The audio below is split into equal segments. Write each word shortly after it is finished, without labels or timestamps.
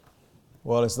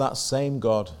Well, it's that same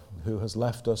God who has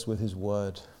left us with his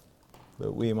word,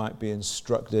 that we might be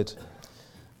instructed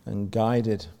and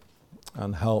guided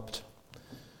and helped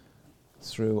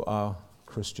through our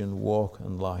Christian walk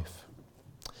and life.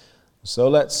 So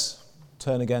let's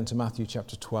turn again to Matthew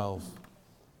chapter 12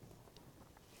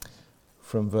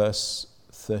 from verse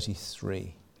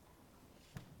 33.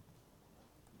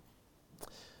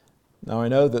 Now I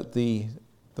know that the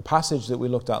passage that we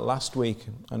looked at last week,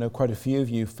 I know quite a few of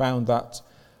you found that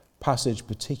passage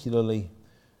particularly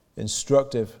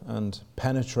instructive and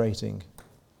penetrating.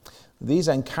 These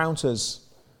encounters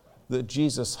that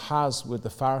Jesus has with the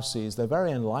Pharisees, they're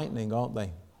very enlightening, aren't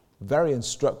they? Very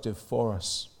instructive for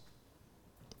us.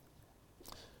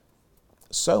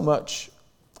 So much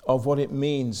of what it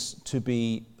means to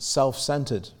be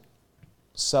self-centered,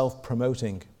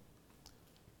 self-promoting,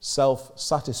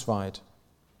 self-satisfied,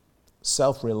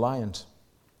 self-reliant,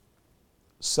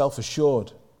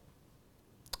 self-assured.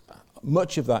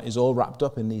 Much of that is all wrapped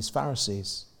up in these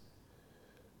Pharisees.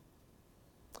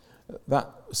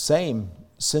 That same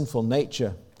sinful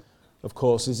nature, of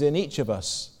course, is in each of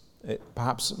us. It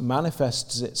perhaps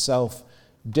manifests itself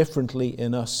differently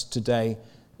in us today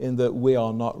in that we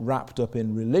are not wrapped up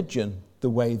in religion the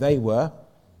way they were,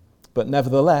 but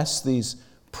nevertheless, these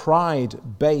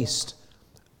pride-based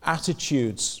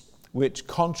attitudes which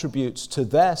contributes to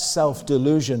their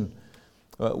self-delusion,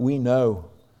 we know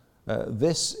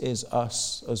this is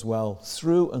us as well,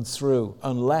 through and through,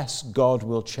 unless God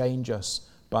will change us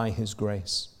by his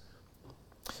grace.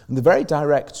 And the very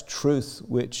direct truth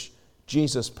which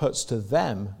Jesus puts to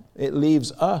them, it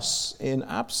leaves us in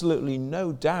absolutely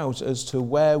no doubt as to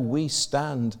where we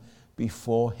stand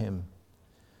before him.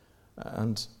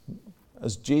 And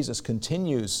as Jesus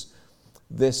continues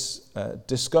this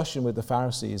discussion with the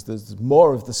Pharisees, there's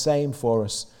more of the same for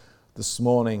us this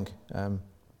morning.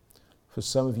 For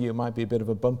some of you, it might be a bit of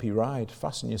a bumpy ride.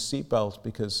 Fasten your seatbelt,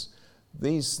 because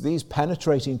these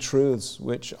penetrating truths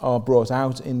which are brought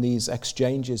out in these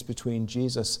exchanges between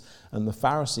Jesus and the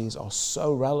Pharisees are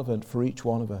so relevant for each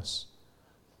one of us.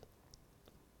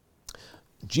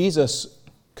 Jesus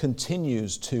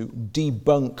continues to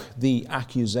debunk the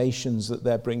accusations that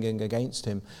they're bringing against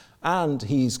him, and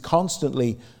he's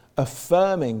constantly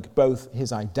affirming both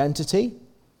his identity,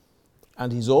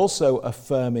 and he's also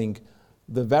affirming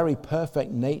the very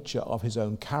perfect nature of his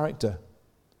own character.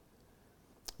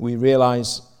 We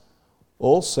realize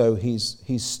also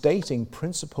he's stating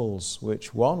principles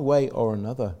which one way or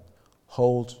another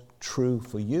hold true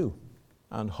for you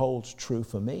and hold true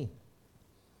for me.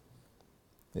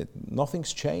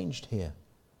 Nothing's changed here.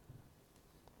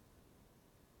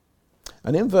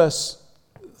 And in verse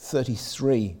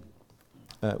 33,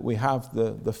 we have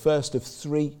the first of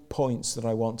 3 points that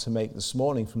I want to make this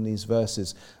morning from these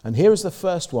verses. And here is the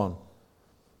first one.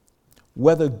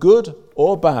 Whether good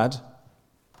or bad,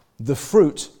 the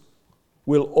fruit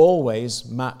will always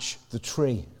match the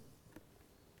tree.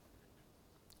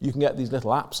 You can get these little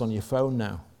apps on your phone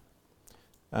now.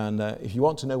 And if you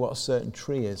want to know what a certain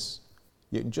tree is,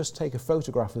 you can just take a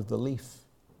photograph of the leaf,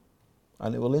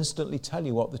 and it will instantly tell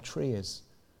you what the tree is.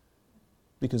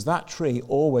 Because that tree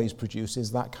always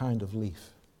produces that kind of leaf.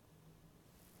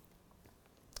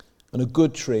 And a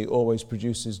good tree always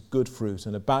produces good fruit,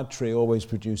 and a bad tree always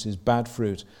produces bad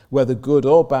fruit. Whether good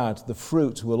or bad, the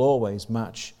fruit will always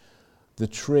match the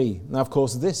tree. Now, of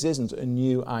course, this isn't a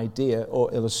new idea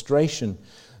or illustration.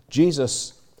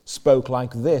 Jesus spoke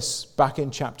like this back in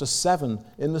chapter 7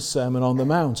 in the Sermon on the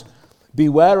Mount.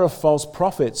 Beware of false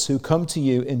prophets who come to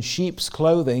you in sheep's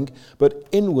clothing, but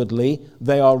inwardly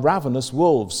they are ravenous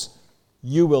wolves.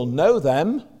 You will know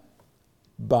them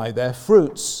by their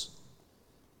fruits.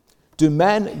 Do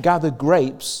men gather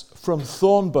grapes from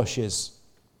thorn bushes?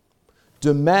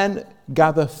 Do men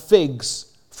gather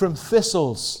figs from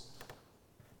thistles?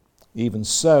 Even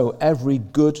so, every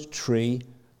good tree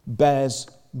bears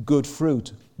good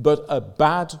fruit, but a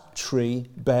bad tree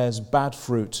bears bad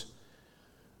fruit.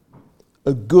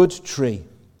 A good tree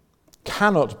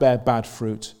cannot bear bad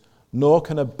fruit, nor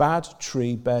can a bad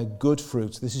tree bear good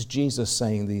fruit. This is Jesus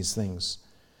saying these things.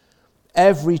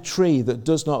 Every tree that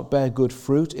does not bear good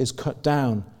fruit is cut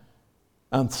down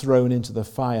and thrown into the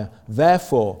fire.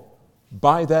 Therefore,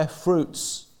 by their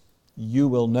fruits you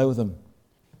will know them.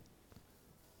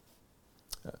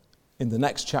 In the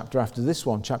next chapter after this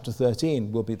one, chapter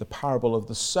 13, will be the parable of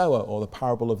the sower, or the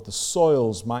parable of the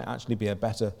soils might actually be a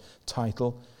better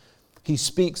title. He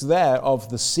speaks there of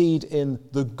the seed in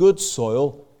the good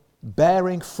soil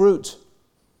bearing fruit.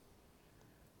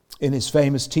 In his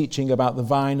famous teaching about the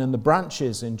vine and the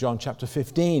branches in John chapter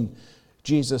 15,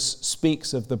 Jesus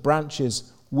speaks of the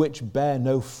branches which bear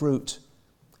no fruit,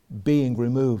 being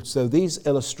removed. So these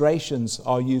illustrations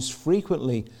are used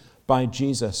frequently by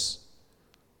Jesus.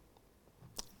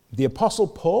 The Apostle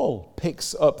Paul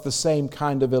picks up the same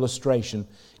kind of illustration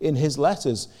in his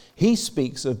letters. He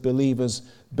speaks of believers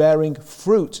bearing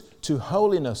fruit to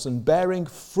holiness and bearing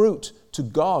fruit to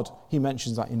God. He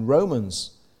mentions that in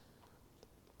Romans.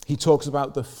 He talks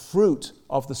about the fruit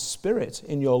of the Spirit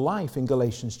in your life in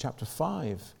Galatians chapter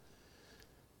 5.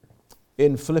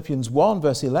 In Philippians 1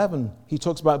 verse 11, he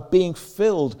talks about being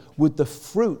filled with the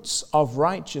fruits of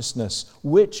righteousness,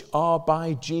 which are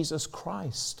by Jesus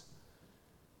Christ.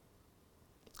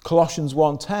 Colossians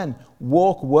 1:10,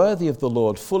 walk worthy of the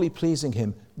Lord, fully pleasing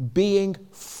him, being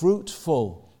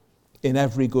fruitful in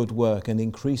every good work and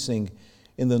increasing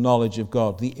in the knowledge of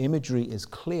God. The imagery is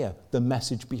clear. The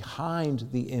message behind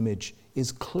the image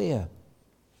is clear.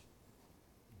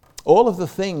 All of the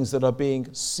things that are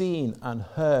being seen and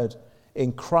heard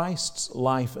in Christ's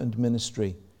life and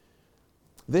ministry,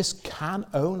 this can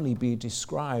only be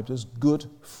described as good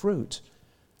fruit.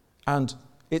 And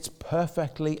it's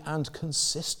perfectly and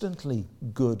consistently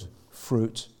good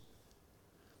fruit.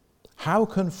 How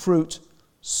can fruit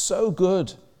so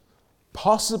good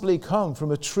possibly come from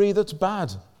a tree that's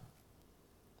bad?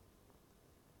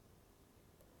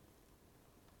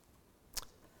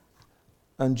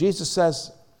 And Jesus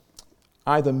says,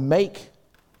 either make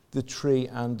the tree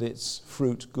and its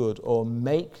fruit good, or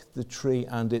make the tree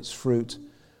and its fruit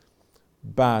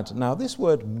bad. Now, this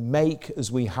word make,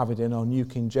 as we have it in our New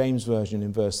King James Version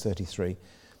in verse 33,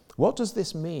 what does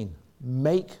this mean?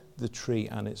 Make the tree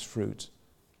and its fruit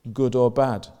good or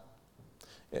bad?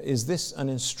 Is this an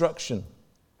instruction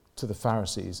to the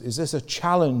Pharisees? Is this a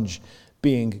challenge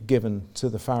being given to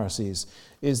the Pharisees?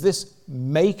 Is this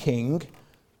making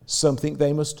something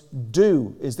they must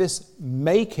do? Is this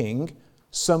making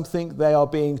something they are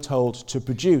being told to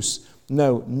produce?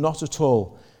 No, not at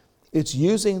all. It's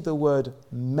using the word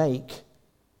make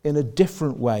in a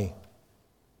different way.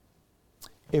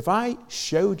 If I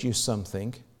showed you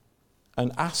something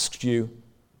and asked you,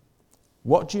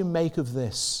 what do you make of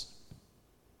this?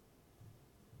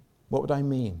 What would I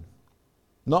mean?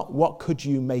 Not what could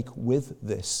you make with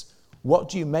this? What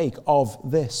do you make of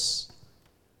this?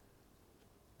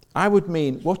 I would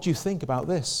mean, what do you think about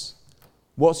this?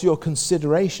 What's your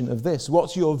consideration of this?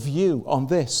 What's your view on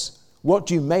this? What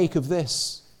do you make of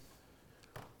this?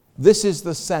 This is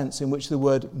the sense in which the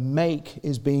word make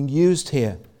is being used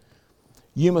here.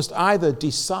 You must either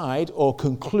decide or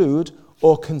conclude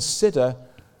or consider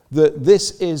that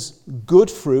this is good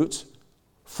fruit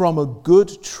from a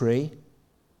good tree,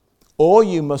 or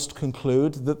you must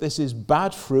conclude that this is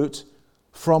bad fruit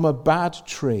from a bad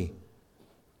tree.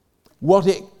 What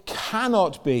it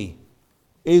cannot be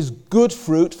is good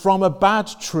fruit from a bad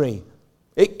tree.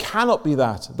 It cannot be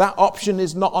that. That option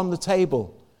is not on the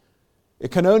table. It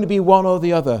can only be one or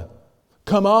the other.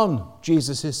 Come on,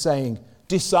 Jesus is saying.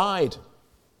 Decide.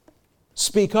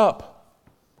 Speak up.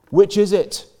 Which is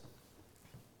it?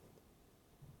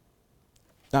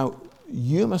 Now,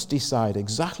 you must decide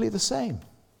exactly the same.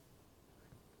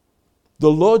 The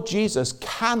Lord Jesus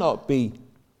cannot be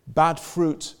bad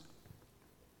fruit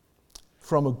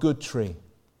from a good tree.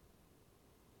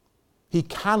 He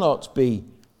cannot be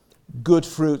good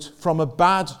fruit from a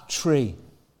bad tree.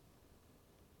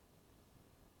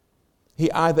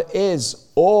 He either is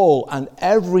all and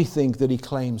everything that he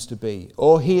claims to be,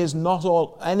 or he is not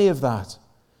all any of that.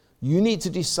 You need to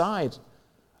decide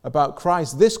about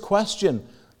Christ. This question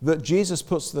that Jesus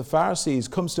puts to the Pharisees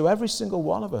comes to every single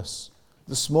one of us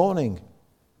this morning.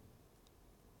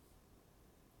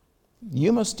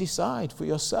 You must decide for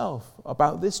yourself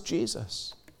about this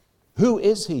Jesus. Who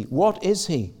is he? What is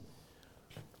he?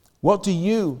 What do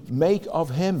you make of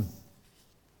him?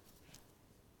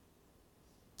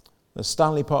 The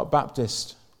Stanley Park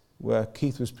Baptist, where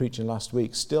Keith was preaching last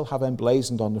week, still have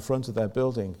emblazoned on the front of their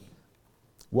building,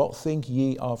 what think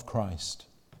ye of Christ?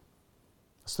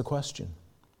 That's the question.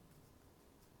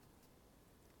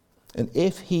 And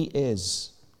if he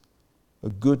is a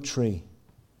good tree,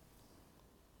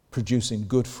 producing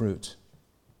good fruit,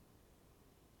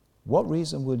 what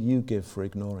reason would you give for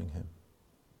ignoring him?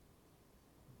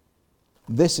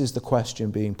 This is the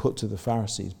question being put to the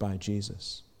Pharisees by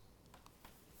Jesus.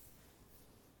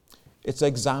 It's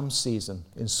exam season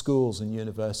in schools and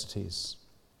universities.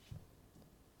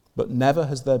 But never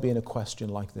has there been a question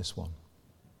like this one.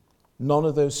 None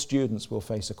of those students will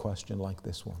face a question like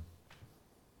this one.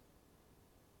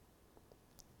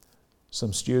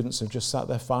 Some students have just sat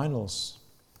their finals,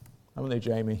 haven't they,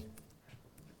 Jamie?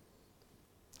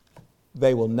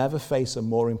 They will never face a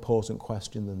more important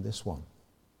question than this one.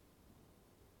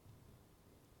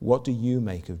 What do you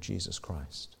make of Jesus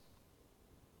Christ?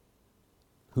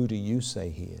 Who do you say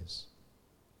he is?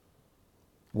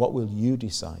 What will you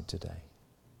decide today?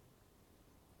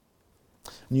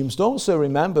 And you must also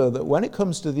remember that when it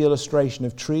comes to the illustration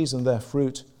of trees and their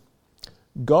fruit,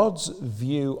 God's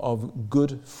view of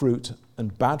good fruit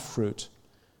and bad fruit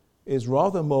is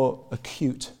rather more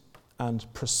acute and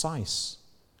precise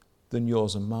than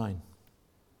yours and mine.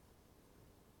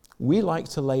 We like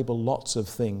to label lots of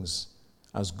things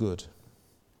as good,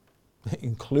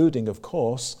 including, of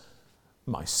course,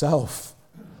 myself.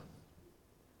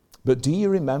 But do you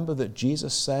remember that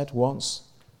Jesus said once,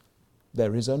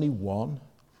 there is only one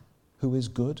who is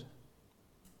good,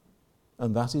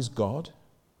 and that is God?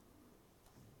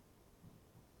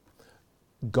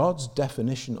 God's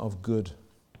definition of good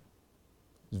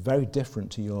is very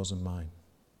different to yours and mine.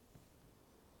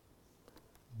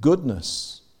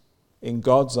 Goodness, in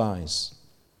God's eyes,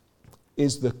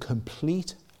 is the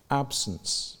complete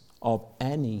absence of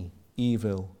any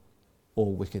evil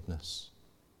or wickedness.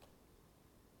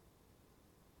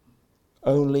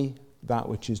 Only that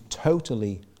which is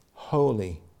totally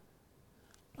holy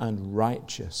and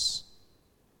righteous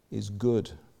is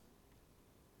good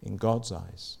in God's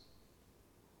eyes.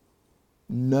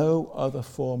 No other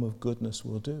form of goodness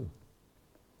will do.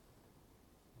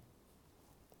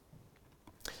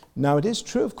 Now, it is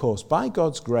true, of course, by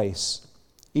God's grace,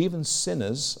 even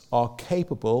sinners are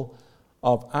capable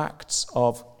of acts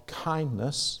of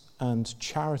kindness and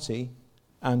charity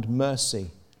and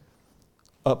mercy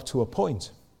up to a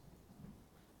point.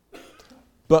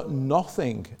 But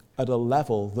nothing at a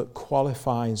level that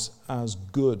qualifies as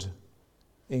good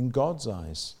in God's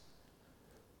eyes.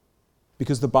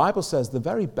 Because the Bible says the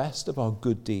very best of our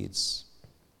good deeds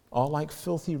are like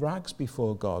filthy rags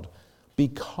before God,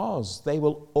 because they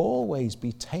will always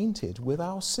be tainted with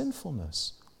our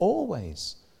sinfulness.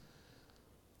 Always.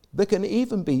 There can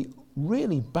even be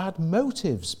really bad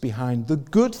motives behind the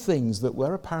good things that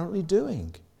we're apparently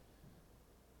doing.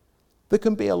 There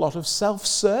can be a lot of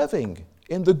self-serving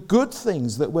in the good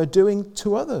things that we're doing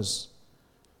to others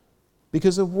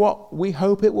because of what we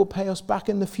hope it will pay us back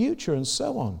in the future and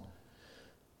so on.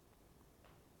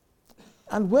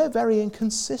 And we're very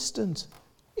inconsistent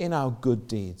in our good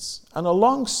deeds. And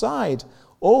alongside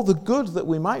all the good that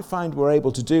we might find we're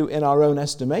able to do in our own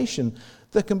estimation,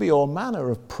 there can be all manner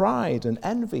of pride and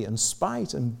envy and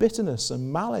spite and bitterness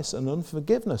and malice and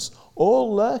unforgiveness,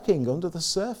 all lurking under the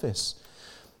surface.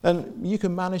 And you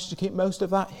can manage to keep most of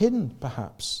that hidden,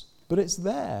 perhaps, but it's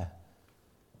there.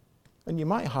 And you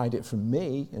might hide it from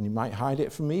me, and you might hide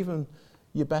it from even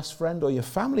your best friend or your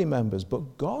family members,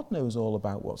 but God knows all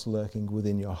about what's lurking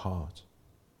within your heart.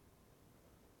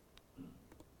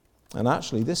 And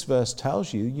actually, this verse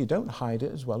tells you you don't hide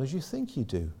it as well as you think you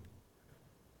do.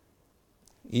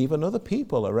 Even other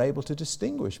people are able to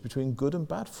distinguish between good and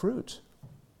bad fruit.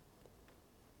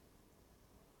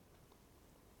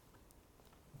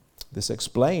 This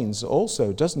explains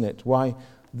also, doesn't it, why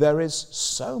there is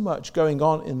so much going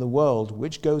on in the world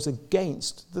which goes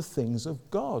against the things of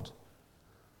God.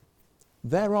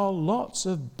 There are lots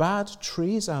of bad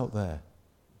trees out there,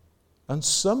 and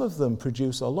some of them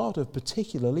produce a lot of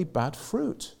particularly bad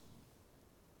fruit.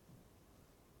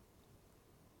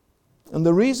 And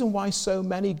the reason why so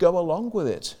many go along with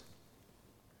it,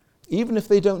 even if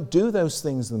they don't do those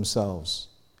things themselves,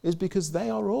 is because they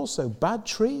are also bad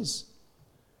trees.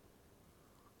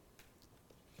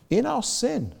 In our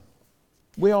sin,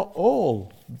 we are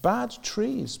all bad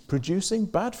trees producing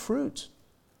bad fruit.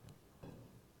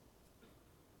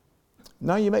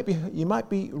 Now you might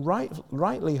be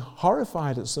rightly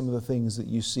horrified at some of the things that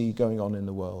you see going on in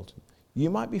the world. You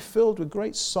might be filled with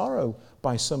great sorrow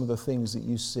by some of the things that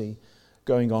you see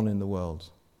going on in the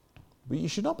world. But you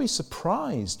should not be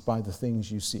surprised by the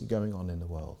things you see going on in the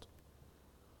world.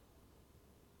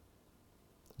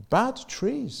 Bad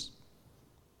trees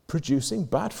producing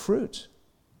bad fruit.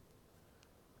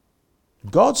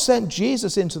 God sent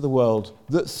Jesus into the world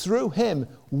that through him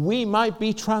we might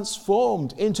be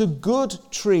transformed into good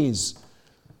trees,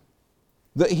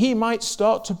 that he might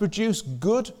start to produce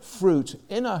good fruit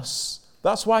in us.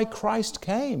 That's why Christ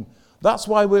came. That's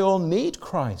why we all need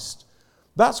Christ.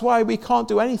 That's why we can't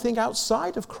do anything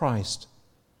outside of Christ.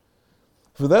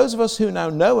 For those of us who now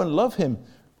know and love him,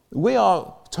 we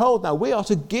are told now we are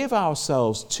to give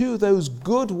ourselves to those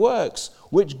good works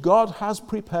which God has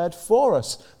prepared for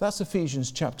us. That's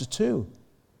Ephesians chapter 2.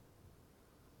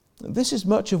 This is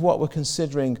much of what we're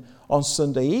considering on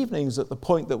Sunday evenings at the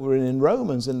point that we're in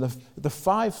Romans, in the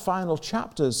 5 final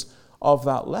chapters of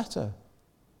that letter.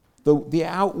 The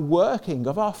outworking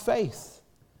of our faith.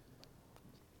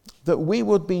 That we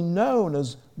would be known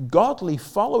as godly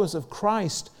followers of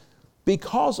Christ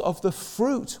because of the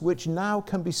fruit which now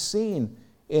can be seen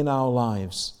in our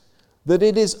lives, that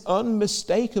it is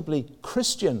unmistakably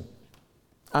Christian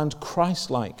and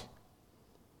Christ-like.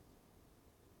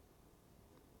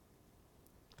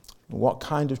 What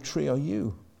kind of tree are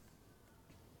you?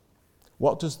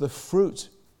 What does the fruit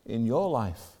in your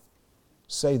life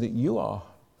say that you are?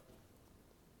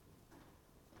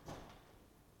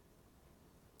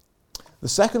 The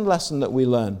second lesson that we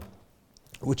learn,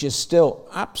 which is still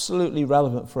absolutely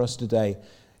relevant for us today,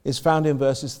 is found in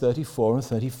verses 34 and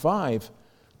 35.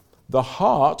 The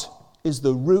heart is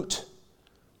the root,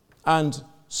 and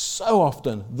so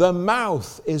often the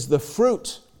mouth is the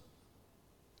fruit.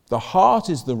 The heart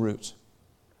is the root.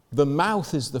 The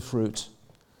mouth is the fruit.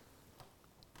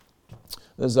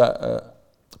 There's a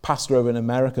pastor over in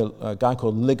America, a guy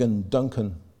called Ligon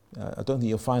Duncan. I don't think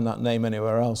you'll find that name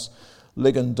anywhere else.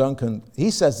 Ligon Duncan.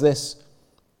 He says this: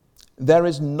 there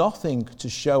is nothing to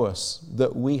show us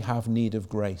that we have need of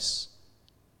grace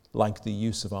like the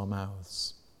use of our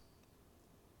mouths.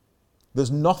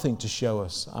 There's nothing to show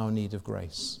us our need of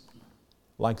grace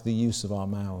like the use of our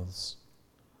mouths.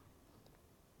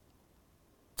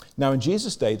 Now, in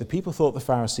Jesus' day, the people thought the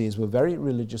Pharisees were very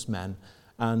religious men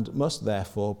and must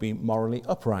therefore be morally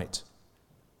upright.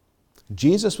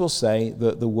 Jesus will say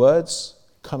that the words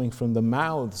coming from the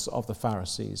mouths of the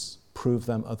Pharisees prove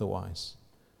them otherwise.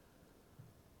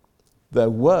 Their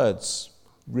words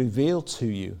reveal to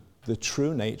you the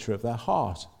true nature of their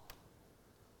heart.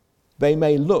 They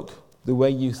may look the way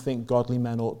you think godly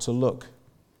men ought to look,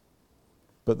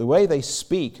 but the way they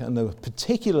speak, and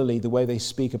particularly the way they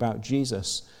speak about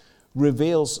Jesus,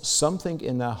 reveals something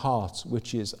in their heart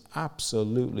which is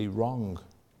absolutely wrong.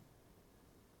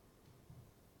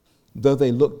 Though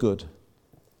they look good,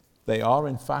 they are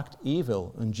in fact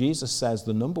evil, and Jesus says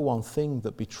the number one thing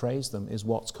that betrays them is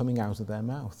what's coming out of their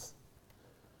mouth.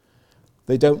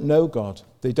 They don't know God.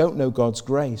 They don't know God's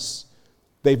grace.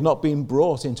 They've not been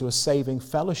brought into a saving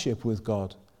fellowship with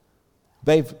God.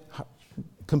 They've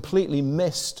completely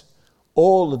missed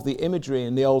all of the imagery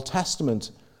in the Old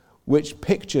Testament which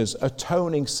pictures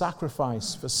atoning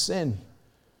sacrifice for sin.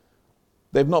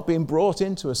 They've not been brought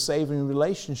into a saving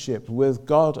relationship with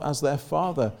God as their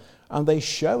Father, and they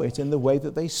show it in the way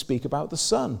that they speak about the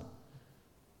Son.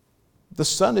 The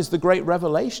Son is the great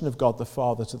revelation of God the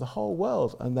Father to the whole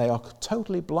world, and they are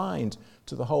totally blind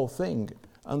to the whole thing,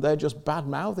 and they're just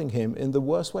bad-mouthing him in the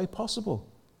worst way possible.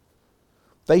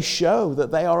 They show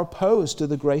that they are opposed to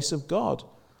the grace of God,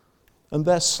 and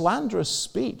their slanderous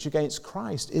speech against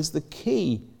Christ is the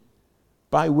key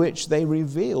by which they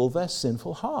reveal their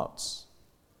sinful hearts.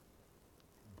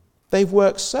 They've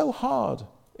worked so hard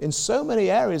in so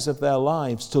many areas of their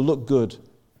lives to look good,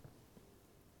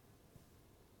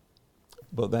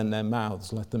 but then their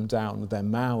mouths let them down. Their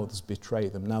mouths betray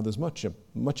them. Now, there's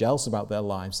much else about their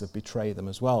lives that betray them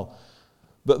as well,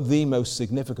 but the most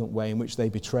significant way in which they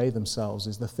betray themselves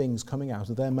is the things coming out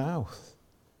of their mouth.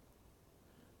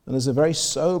 And there's a very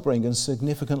sobering and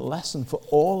significant lesson for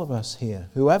all of us here,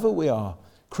 whoever we are,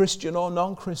 Christian or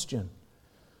non-Christian.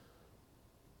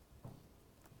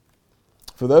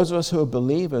 For those of us who are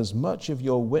believers, much of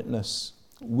your witness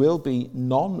will be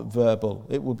non-verbal.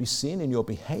 It will be seen in your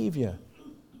behavior,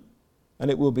 and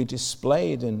it will be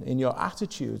displayed in your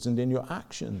attitudes and in your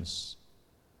actions.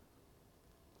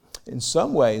 In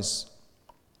some ways,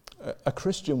 a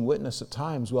Christian witness at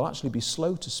times will actually be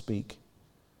slow to speak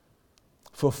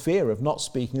for fear of not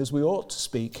speaking as we ought to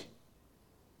speak.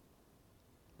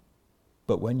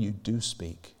 But when you do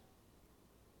speak,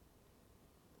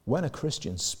 when a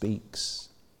Christian speaks,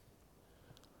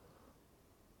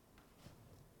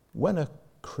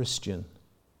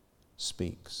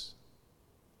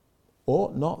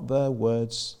 ought not their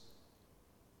words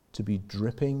to be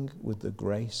dripping with the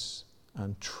grace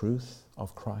and truth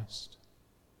of Christ?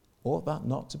 Ought that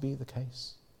not to be the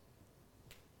case?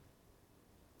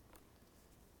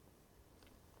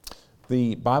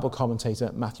 The Bible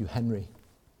commentator Matthew Henry,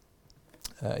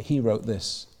 he wrote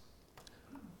this: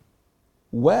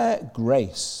 where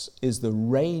grace is the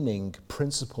reigning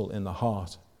principle in the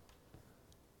heart,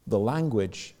 the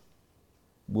language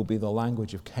will be the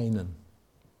language of Canaan.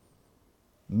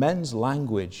 Men's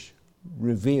language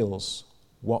reveals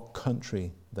what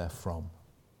country they're from.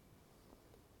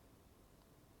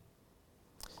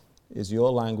 Is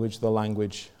your language the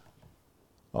language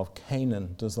of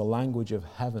Canaan? Does the language of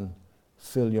heaven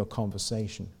fill your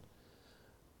conversation?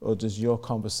 Or does your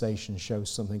conversation show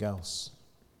something else?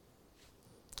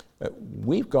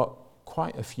 We've got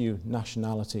quite a few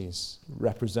nationalities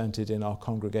represented in our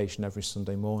congregation every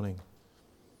Sunday morning.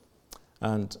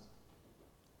 And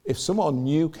if someone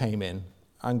new came in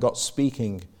and got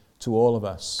speaking to all of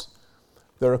us.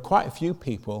 There are quite a few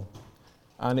people,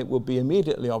 and it will be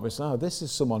immediately obvious, oh, this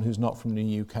is someone who's not from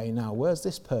the UK now. Where's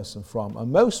this person from?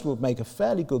 And most would make a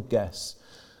fairly good guess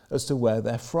as to where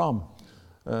they're from.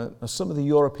 Some of the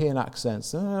European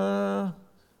accents, do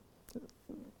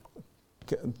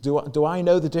I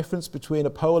know the difference between a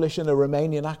Polish and a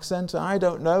Romanian accent? I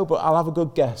don't know, but I'll have a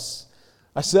good guess.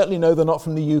 I certainly know they're not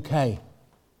from the UK.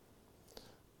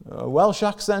 A Welsh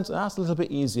accent, that's a little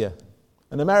bit easier.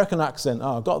 An American accent,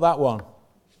 I've got that one.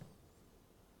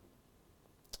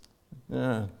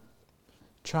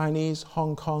 Chinese,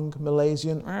 Hong Kong,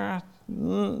 Malaysian,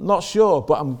 not sure,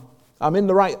 but I'm in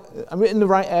the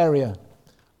right area.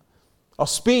 Our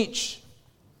speech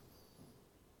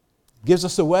gives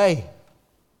us away,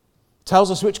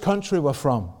 tells us which country we're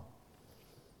from.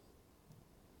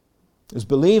 As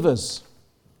believers,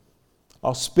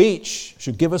 our speech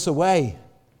should give us away,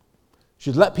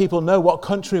 should let people know what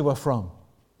country we're from,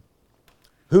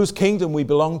 whose kingdom we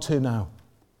belong to now.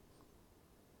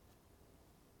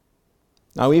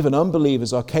 Now, even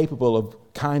unbelievers are capable of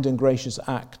kind and gracious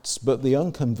acts, but the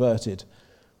unconverted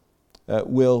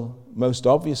will most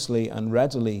obviously and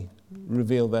readily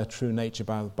reveal their true nature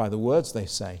by the words they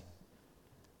say,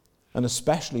 and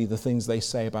especially the things they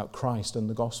say about Christ and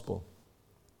the gospel.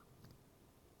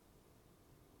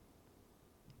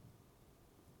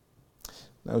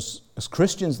 Now, as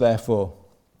Christians, therefore,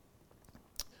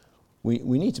 we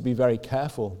need to be very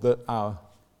careful that our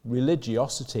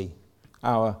religiosity,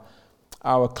 our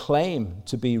claim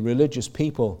to be religious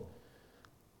people,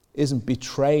 isn't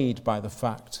betrayed by the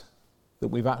fact that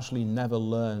we've actually never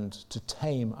learned to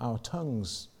tame our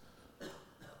tongues.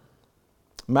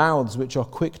 Mouths which are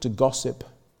quick to gossip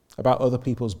about other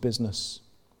people's business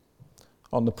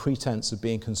on the pretense of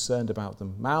being concerned about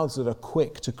them. Mouths that are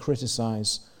quick to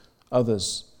criticize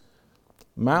others.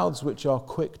 Mouths which are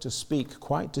quick to speak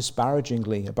quite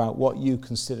disparagingly about what you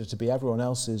consider to be everyone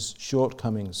else's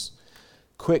shortcomings.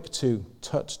 Quick to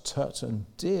tut and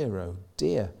dear, oh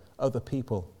dear, other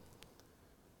people.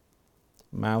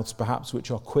 Mouths perhaps which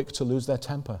are quick to lose their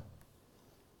temper.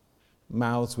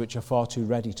 Mouths which are far too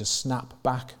ready to snap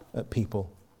back at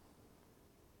people.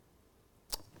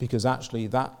 Because actually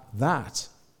that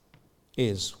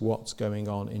is what's going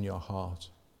on in your heart.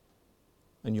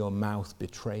 And your mouth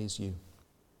betrays you.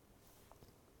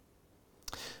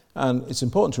 And it's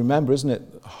important to remember, isn't it?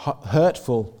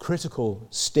 Hurtful, critical,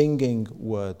 stinging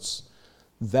words.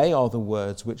 They are the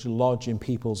words which lodge in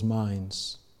people's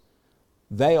minds.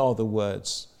 They are the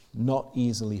words not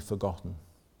easily forgotten.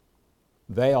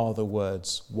 They are the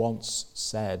words once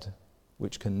said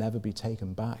which can never be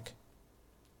taken back.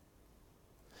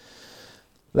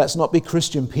 Let's not be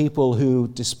Christian people who,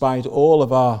 despite all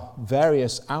of our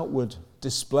various outward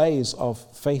displays of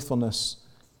faithfulness,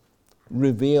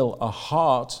 reveal a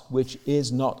heart which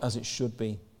is not as it should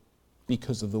be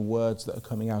because of the words that are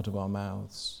coming out of our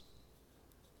mouths.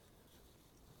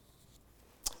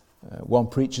 One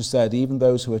preacher said, even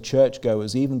those who are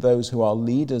churchgoers, even those who are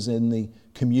leaders in the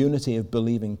community of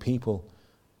believing people,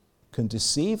 can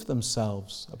deceive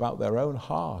themselves about their own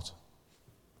heart.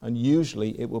 And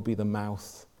usually it will be the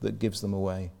mouth that gives them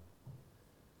away.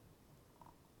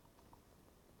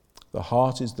 The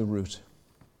heart is the root.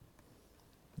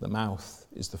 The mouth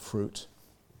is the fruit.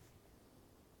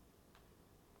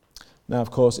 Now, of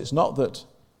course, it's not that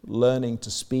learning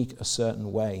to speak a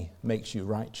certain way makes you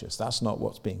righteous. That's not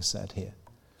what's being said here.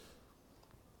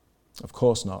 Of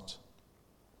course not.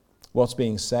 What's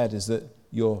being said is that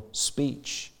your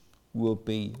speech will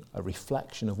be a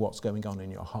reflection of what's going on in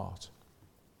your heart.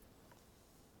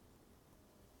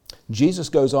 Jesus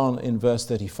goes on in verse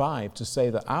 35 to say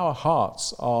that our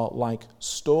hearts are like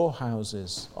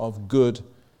storehouses of good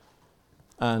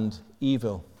and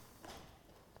evil.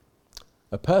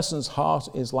 A person's heart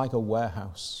is like a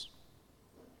warehouse,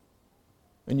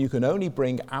 and you can only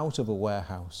bring out of a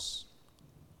warehouse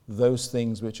those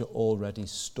things which are already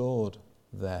stored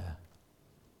there.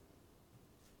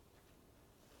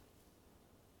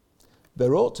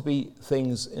 There ought to be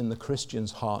things in the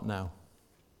Christian's heart now.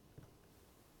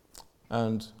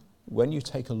 And when you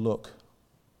take a look,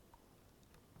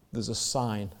 there's a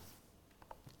sign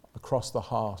across the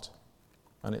heart,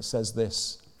 and it says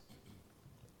this: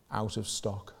 out of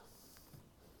stock.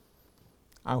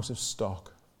 Out of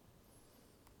stock.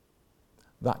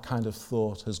 That kind of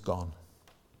thought has gone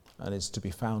and is to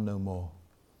be found no more.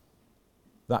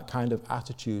 That kind of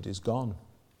attitude is gone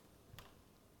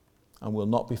and will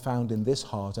not be found in this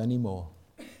heart anymore.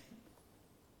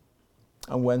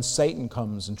 And when Satan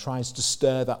comes and tries to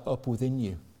stir that up within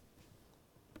you,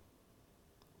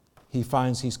 he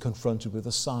finds he's confronted with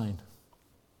a sign: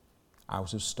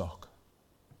 out of stock.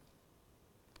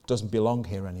 doesn't belong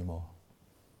here anymore.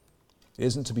 It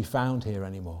isn't to be found here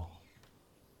anymore.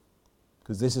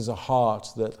 Because this is a heart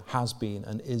that has been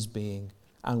and is being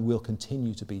and will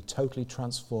continue to be totally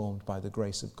transformed by the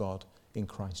grace of God in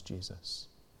Christ Jesus.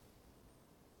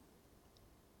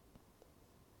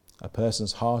 A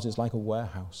person's heart is like a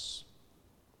warehouse.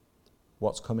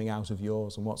 What's coming out of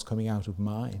yours and what's coming out of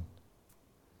mine.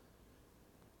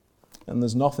 And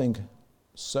there's nothing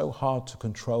so hard to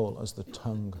control as the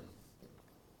tongue.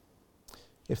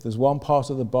 If there's one part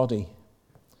of the body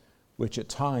which at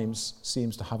times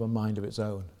seems to have a mind of its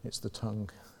own, it's the tongue.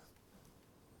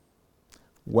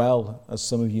 Well, as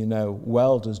some of you know,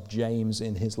 well does James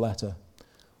in his letter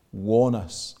warn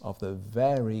us of the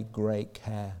very great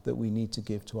care that we need to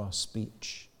give to our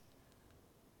speech.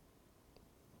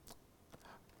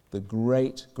 The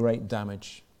great, great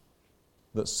damage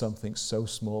that something so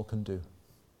small can do.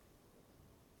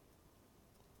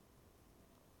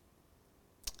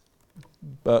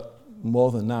 But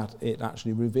more than that, it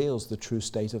actually reveals the true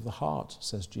state of the heart,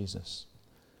 says Jesus.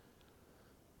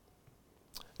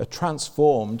 A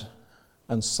transformed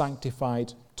and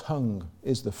sanctified tongue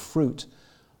is the fruit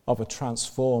of a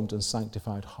transformed and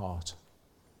sanctified heart.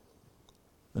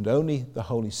 And only the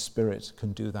Holy Spirit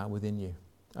can do that within you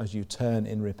as you turn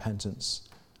in repentance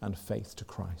and faith to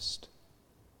Christ.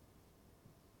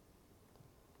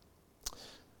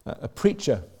 A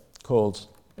preacher called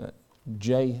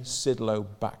J. Sidlow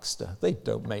Baxter. They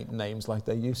don't make names like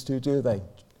they used to, do they?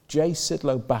 J.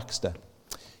 Sidlow Baxter.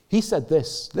 He said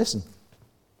this, listen,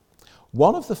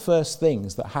 one of the first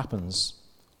things that happens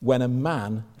when a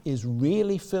man is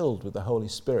really filled with the Holy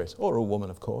Spirit, or a woman,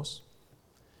 of course,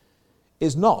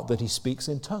 is not that he speaks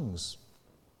in tongues.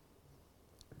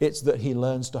 It's that he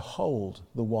learns to hold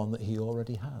the one that he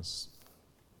already has.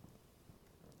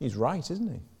 He's right,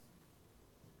 isn't he?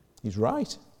 He's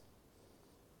right.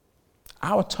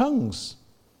 Our tongues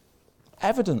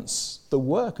evidence the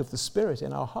work of the Spirit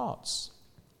in our hearts,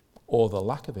 or the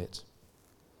lack of it.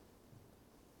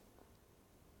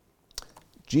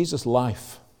 Jesus'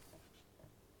 life,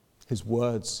 his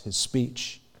words, his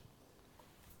speech,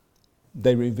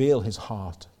 they reveal his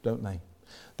heart, don't they?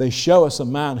 They show us a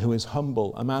man who is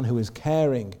humble, a man who is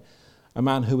caring, a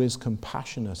man who is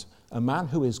compassionate, a man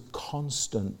who is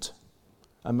constant,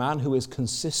 a man who is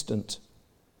consistent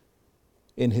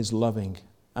in his loving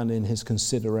and in his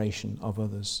consideration of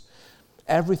others.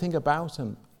 Everything about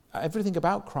him, everything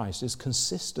about Christ is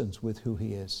consistent with who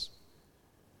he is.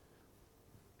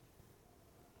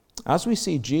 As we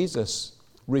see Jesus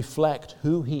reflect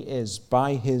who he is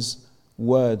by his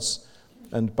words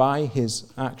and by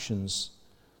his actions,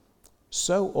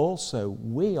 so also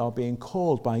we are being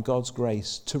called by God's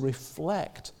grace to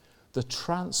reflect the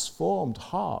transformed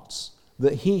hearts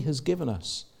that he has given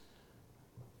us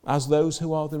as those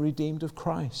who are the redeemed of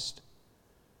Christ.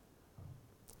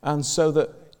 And so that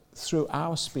through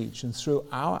our speech and through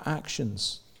our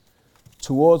actions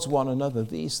towards one another,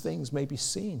 these things may be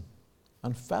seen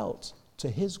and felt to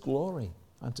his glory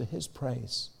and to his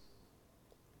praise.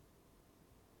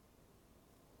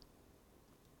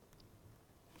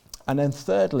 And then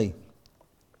thirdly,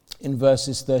 in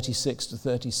verses 36 to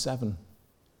 37,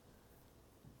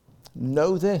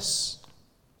 know this,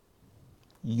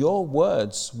 your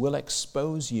words will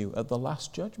expose you at the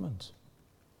last judgment.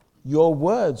 Your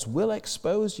words will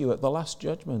expose you at the last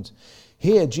judgment.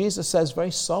 Here, Jesus says very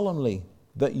solemnly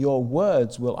that your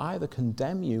words will either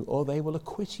condemn you or they will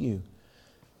acquit you.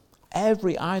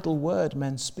 Every idle word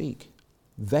men speak,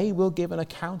 they will give an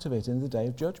account of it in the day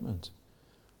of judgment.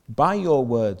 By your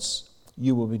words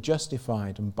you will be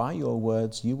justified, and by your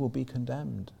words you will be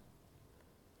condemned.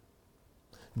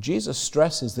 Jesus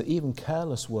stresses that even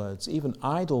careless words, even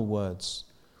idle words,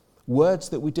 words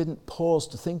that we didn't pause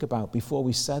to think about before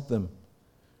we said them,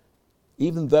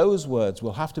 even those words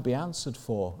will have to be answered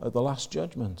for at the last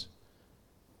judgment.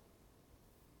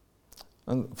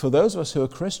 And for those of us who are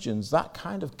Christians, that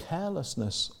kind of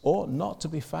carelessness ought not to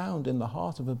be found in the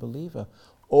heart of a believer.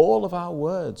 All of our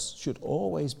words should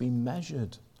always be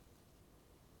measured.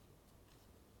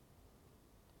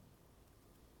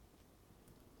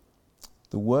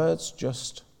 The words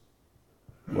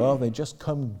they just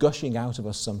come gushing out of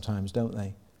us sometimes, don't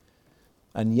they?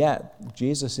 And yet,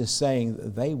 Jesus is saying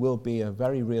that they will be a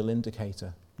very real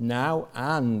indicator, now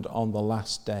and on the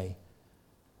last day.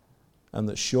 And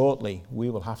that shortly we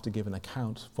will have to give an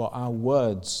account for our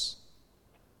words.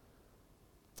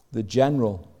 The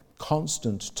general,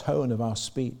 constant tone of our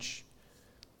speech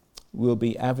will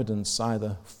be evidence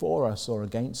either for us or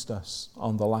against us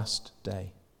on the last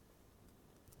day.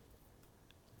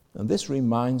 And this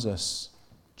reminds us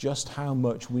just how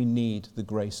much we need the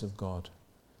grace of God.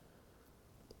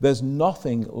 There's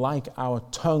nothing like our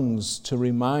tongues to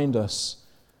remind us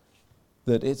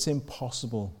that it's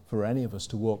impossible for any of us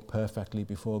to walk perfectly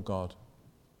before God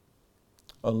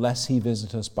unless he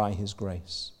visits us by his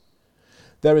grace.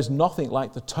 There is nothing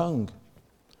like the tongue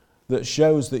that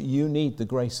shows that you need the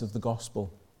grace of the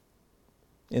gospel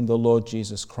in the Lord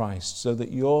Jesus Christ, so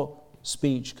that your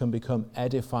speech can become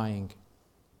edifying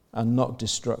and not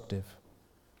destructive,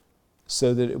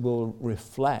 so that it will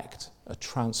reflect a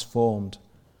transformed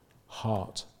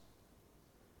heart.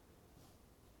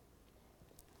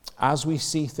 As we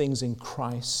see things in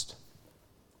Christ,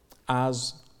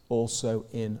 as also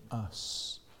in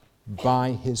us,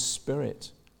 by his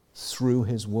Spirit, through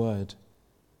his word.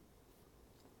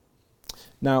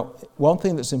 Now, one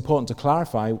thing that's important to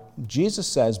clarify, Jesus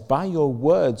says, by your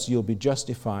words you'll be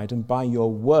justified, and by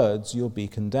your words you'll be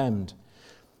condemned.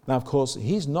 Now, of course,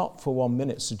 he's not for 1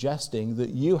 minute suggesting that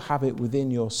you have it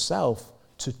within yourself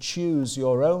to choose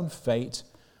your own fate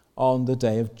on the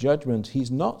day of judgment.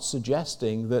 He's not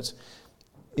suggesting that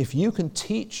if you can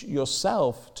teach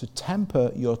yourself to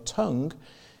temper your tongue,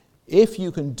 if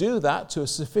you can do that to a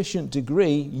sufficient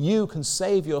degree, you can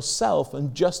save yourself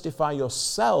and justify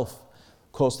yourself.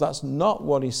 Of course, that's not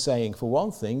what he's saying. For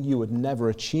one thing, you would never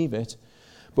achieve it.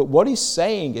 But what he's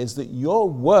saying is that your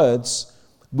words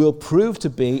will prove to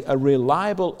be a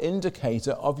reliable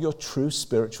indicator of your true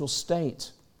spiritual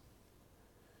state.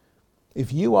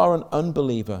 If you are an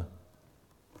unbeliever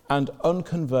and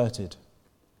unconverted,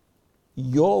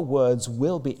 your words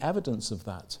will be evidence of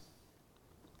that.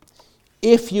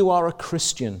 If you are a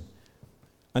Christian,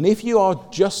 and if you are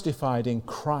justified in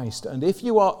Christ, and if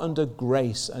you are under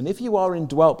grace, and if you are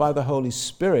indwelt by the Holy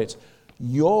Spirit,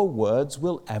 your words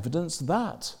will evidence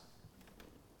that.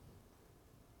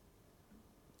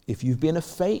 If you've been a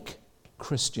fake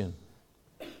Christian,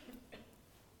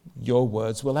 your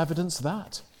words will evidence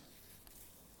that.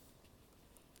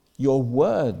 Your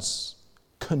words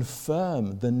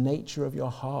confirm the nature of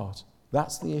your heart.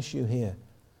 That's the issue here.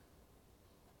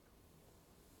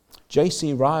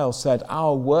 J.C. Ryle said,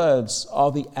 our words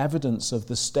are the evidence of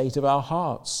the state of our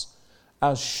hearts,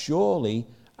 as surely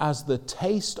as the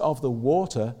taste of the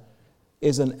water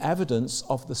is an evidence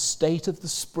of the state of the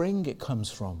spring it comes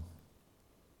from.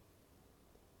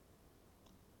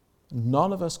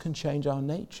 None of us can change our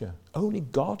nature. Only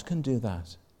God can do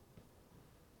that.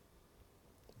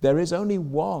 There is only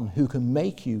one who can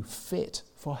make you fit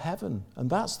for heaven, and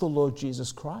that's the Lord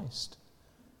Jesus Christ.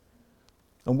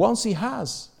 And once he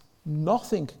has,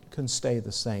 nothing can stay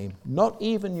the same, not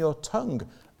even your tongue,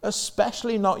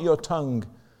 especially not your tongue.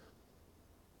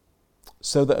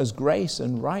 So that as grace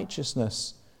and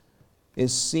righteousness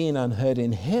is seen and heard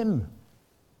in him,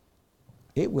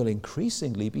 it will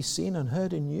increasingly be seen and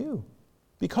heard in you,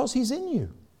 because he's in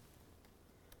you.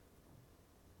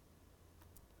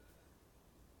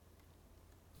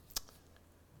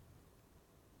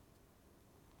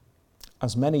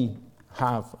 As many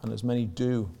have and as many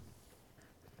do,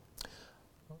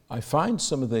 I find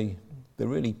some of the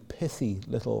really pithy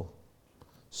little,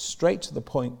 straight to the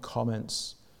point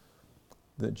comments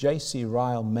that J.C.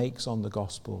 Ryle makes on the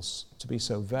Gospels to be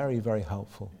so very, very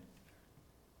helpful.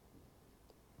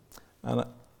 And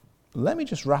let me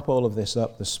just wrap all of this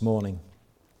up this morning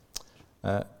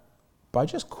by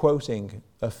just quoting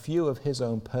a few of his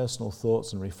own personal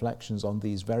thoughts and reflections on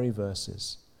these very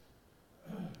verses.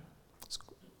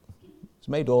 It's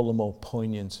made all the more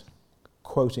poignant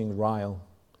quoting Ryle,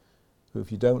 who,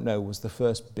 if you don't know, was the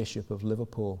first bishop of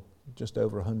Liverpool just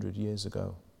over 100 years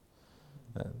ago.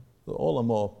 All the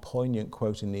more poignant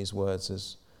quoting these words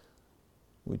as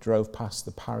we drove past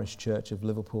the parish church of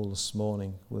Liverpool this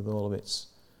morning with all of its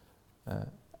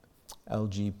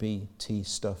LGBT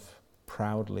stuff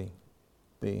proudly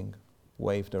being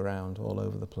waved around all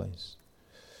over the place.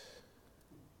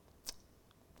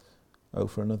 Oh,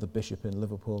 for another bishop in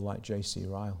Liverpool like J.C.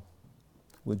 Ryle.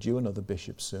 Would you another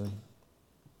bishop soon?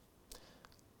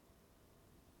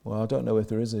 Well, I don't know if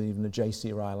there is even a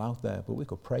J.C. Ryle out there, but we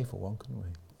could pray for one, couldn't we?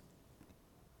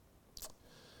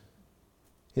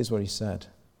 Here's what he said.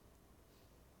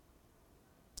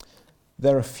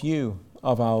 There are few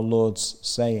of our Lord's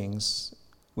sayings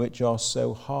which are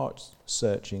so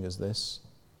heart-searching as this.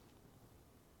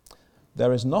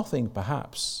 There is nothing,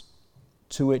 perhaps,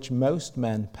 to which most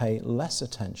men pay less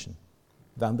attention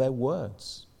than their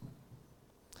words.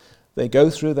 They go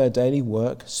through their daily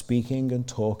work, speaking and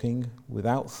talking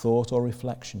without thought or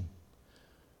reflection,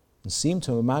 and seem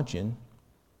to imagine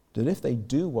that if they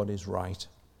do what is right,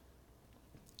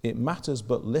 it matters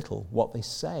but little what they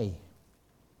say.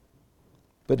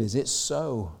 But is it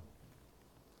so?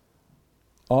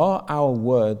 Are our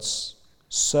words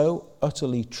so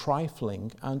utterly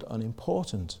trifling and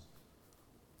unimportant?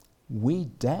 We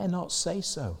dare not say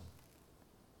so.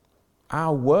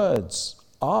 Our words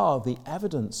are the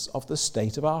evidence of the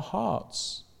state of our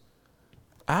hearts.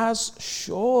 As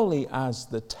surely as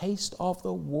the taste of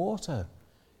the water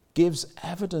gives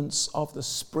evidence of the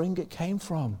spring it came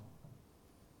from,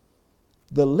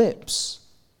 the lips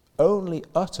only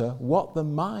utter what the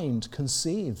mind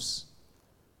conceives.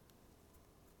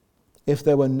 If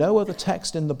there were no other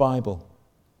text in the Bible,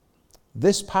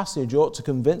 this passage ought to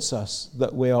convince us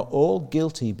that we are all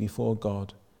guilty before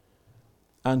God,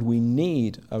 and we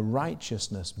need a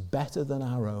righteousness better than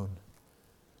our own,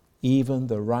 even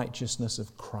the righteousness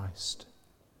of Christ.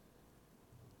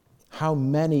 How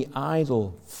many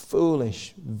idle,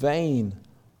 foolish, vain,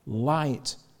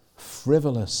 light,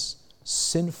 frivolous,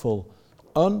 sinful,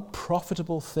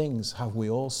 unprofitable things have we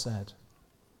all said?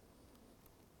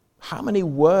 How many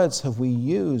words have we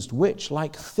used which,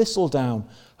 like thistledown,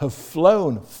 have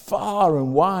flown far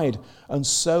and wide and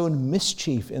sown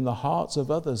mischief in the hearts of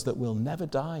others that will never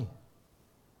die?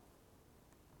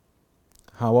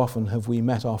 How often have we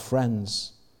met our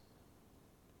friends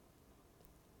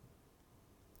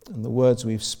and the words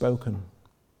we've spoken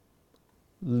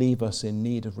leave us in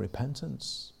need of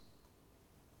repentance?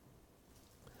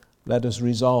 Let us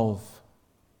resolve,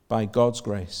 by God's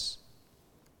grace,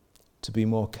 to be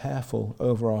more careful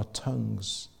over our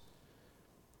tongues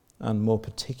and more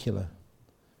particular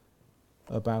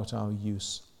about our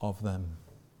use of them.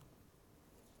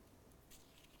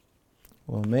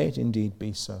 Well, may it indeed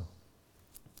be so,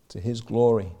 to His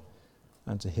glory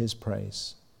and to His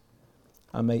praise.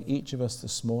 And may each of us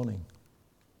this morning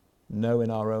know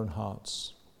in our own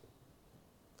hearts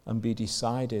and be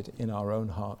decided in our own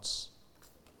hearts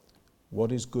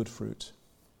what is good fruit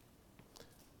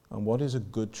and what is a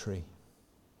good tree,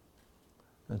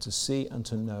 and to see and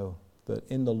to know that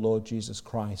in the Lord Jesus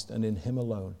Christ and in Him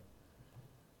alone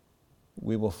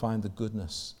we will find the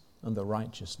goodness and the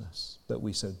righteousness that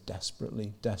we so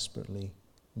desperately, desperately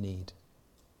need.